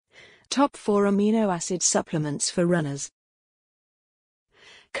Top 4 amino acid supplements for runners.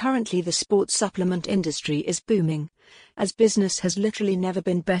 Currently, the sports supplement industry is booming, as business has literally never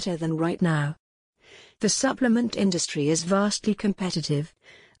been better than right now. The supplement industry is vastly competitive.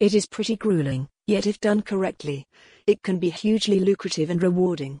 It is pretty grueling, yet if done correctly, it can be hugely lucrative and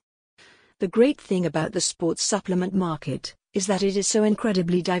rewarding. The great thing about the sports supplement market is that it is so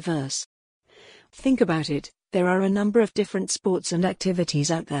incredibly diverse. Think about it, there are a number of different sports and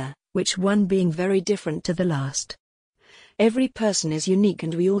activities out there, which one being very different to the last. Every person is unique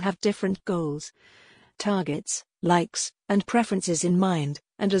and we all have different goals, targets, likes, and preferences in mind,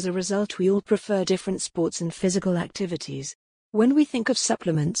 and as a result we all prefer different sports and physical activities. When we think of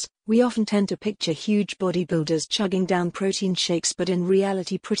supplements, we often tend to picture huge bodybuilders chugging down protein shakes, but in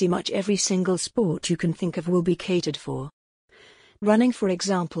reality pretty much every single sport you can think of will be catered for. Running, for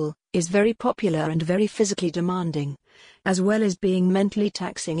example, is very popular and very physically demanding, as well as being mentally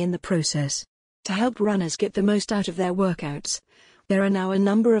taxing in the process. To help runners get the most out of their workouts, there are now a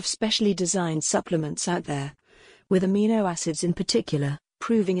number of specially designed supplements out there, with amino acids in particular,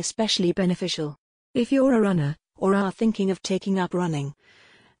 proving especially beneficial. If you're a runner, or are thinking of taking up running,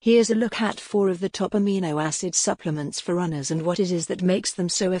 here's a look at 4 of the top amino acid supplements for runners and what it is that makes them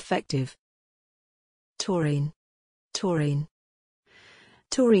so effective. Taurine.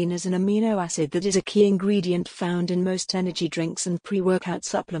 Taurine is an amino acid that is a key ingredient found in most energy drinks and pre-workout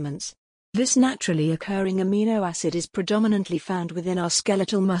supplements. This naturally occurring amino acid is predominantly found within our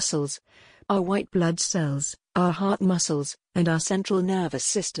skeletal muscles, our white blood cells, our heart muscles, and our central nervous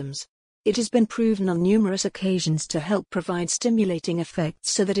systems. It has been proven on numerous occasions to help provide stimulating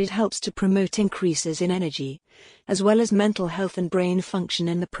effects so that it helps to promote increases in energy, as well as mental health and brain function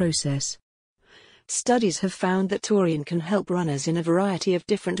in the process. Studies have found that taurine can help runners in a variety of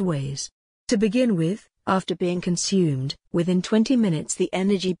different ways. To begin with, after being consumed, within 20 minutes the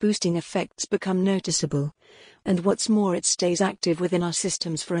energy-boosting effects become noticeable, and what's more, it stays active within our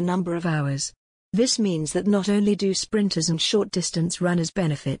systems for a number of hours. This means that not only do sprinters and short-distance runners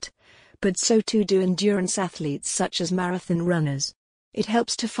benefit, but so too do endurance athletes such as marathon runners. It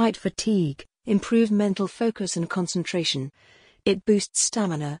helps to fight fatigue, improve mental focus and concentration. It boosts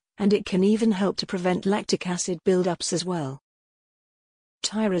stamina, and it can even help to prevent lactic acid buildups as well.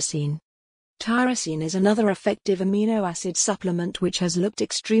 Tyrosine. Tyrosine is another effective amino acid supplement which has looked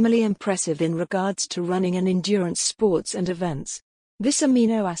extremely impressive in regards to running and endurance sports and events. This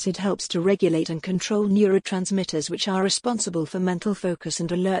amino acid helps to regulate and control neurotransmitters which are responsible for mental focus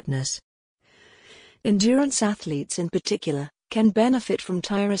and alertness. Endurance athletes in particular can benefit from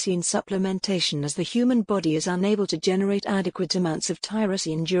tyrosine supplementation, as the human body is unable to generate adequate amounts of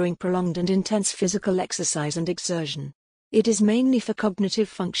tyrosine during prolonged and intense physical exercise and exertion. It is mainly for cognitive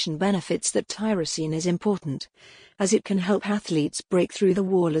function benefits that tyrosine is important, as it can help athletes break through the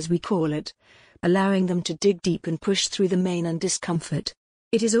wall, as we call it, allowing them to dig deep and push through the main and discomfort.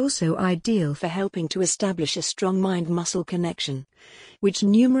 It is also ideal for helping to establish a strong mind-muscle connection, which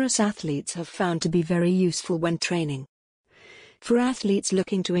numerous athletes have found to be very useful when training. For athletes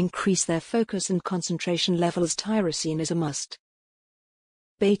looking to increase their focus and concentration levels, tyrosine is a must.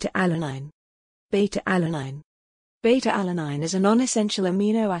 Beta-alanine. Beta-alanine. Beta-alanine is a non-essential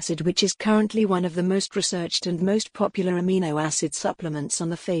amino acid which is currently one of the most researched and most popular amino acid supplements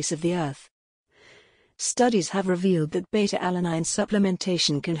on the face of the earth. Studies have revealed that beta-alanine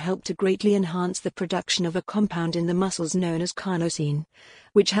supplementation can help to greatly enhance the production of a compound in the muscles known as carnosine,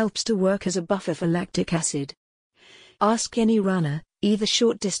 which helps to work as a buffer for lactic acid. Ask any runner, either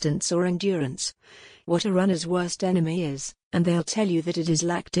short distance or endurance, what a runner's worst enemy is, and they'll tell you that it is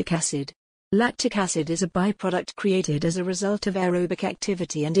lactic acid. Lactic acid is a byproduct created as a result of aerobic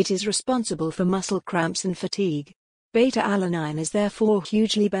activity, and it is responsible for muscle cramps and fatigue. Beta-alanine is therefore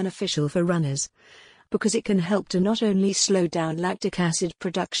hugely beneficial for runners, because it can help to not only slow down lactic acid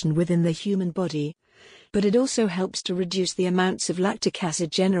production within the human body, but it also helps to reduce the amounts of lactic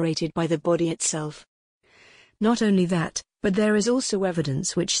acid generated by the body itself. Not only that, but there is also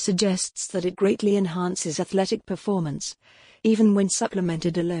evidence which suggests that it greatly enhances athletic performance, even when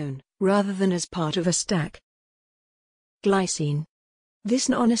supplemented alone, rather than as part of a stack. Glycine. This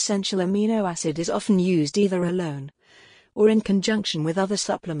non-essential amino acid is often used either alone, or in conjunction with other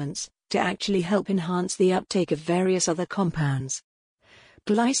supplements, to actually help enhance the uptake of various other compounds.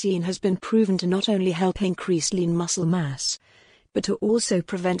 Glycine has been proven to not only help increase lean muscle mass, but to also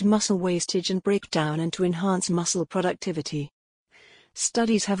prevent muscle wastage and breakdown and to enhance muscle productivity.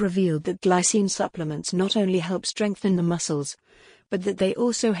 Studies have revealed that glycine supplements not only help strengthen the muscles, but that they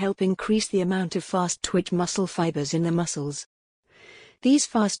also help increase the amount of fast-twitch muscle fibers in the muscles. These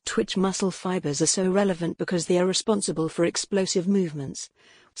fast-twitch muscle fibers are so relevant because they are responsible for explosive movements,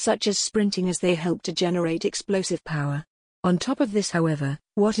 such as sprinting, as they help to generate explosive power. On top of this, however,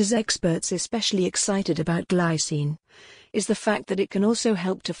 what has experts especially excited about glycine is the fact that it can also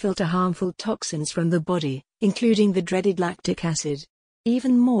help to filter harmful toxins from the body, including the dreaded lactic acid.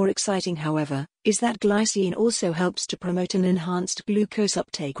 Even more exciting, however, is that glycine also helps to promote an enhanced glucose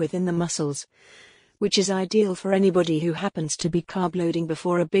uptake within the muscles, which is ideal for anybody who happens to be carb loading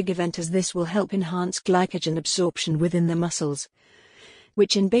before a big event, as this will help enhance glycogen absorption within the muscles,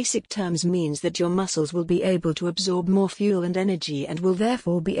 which in basic terms means that your muscles will be able to absorb more fuel and energy and will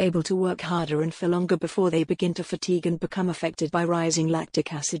therefore be able to work harder and for longer before they begin to fatigue and become affected by rising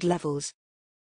lactic acid levels.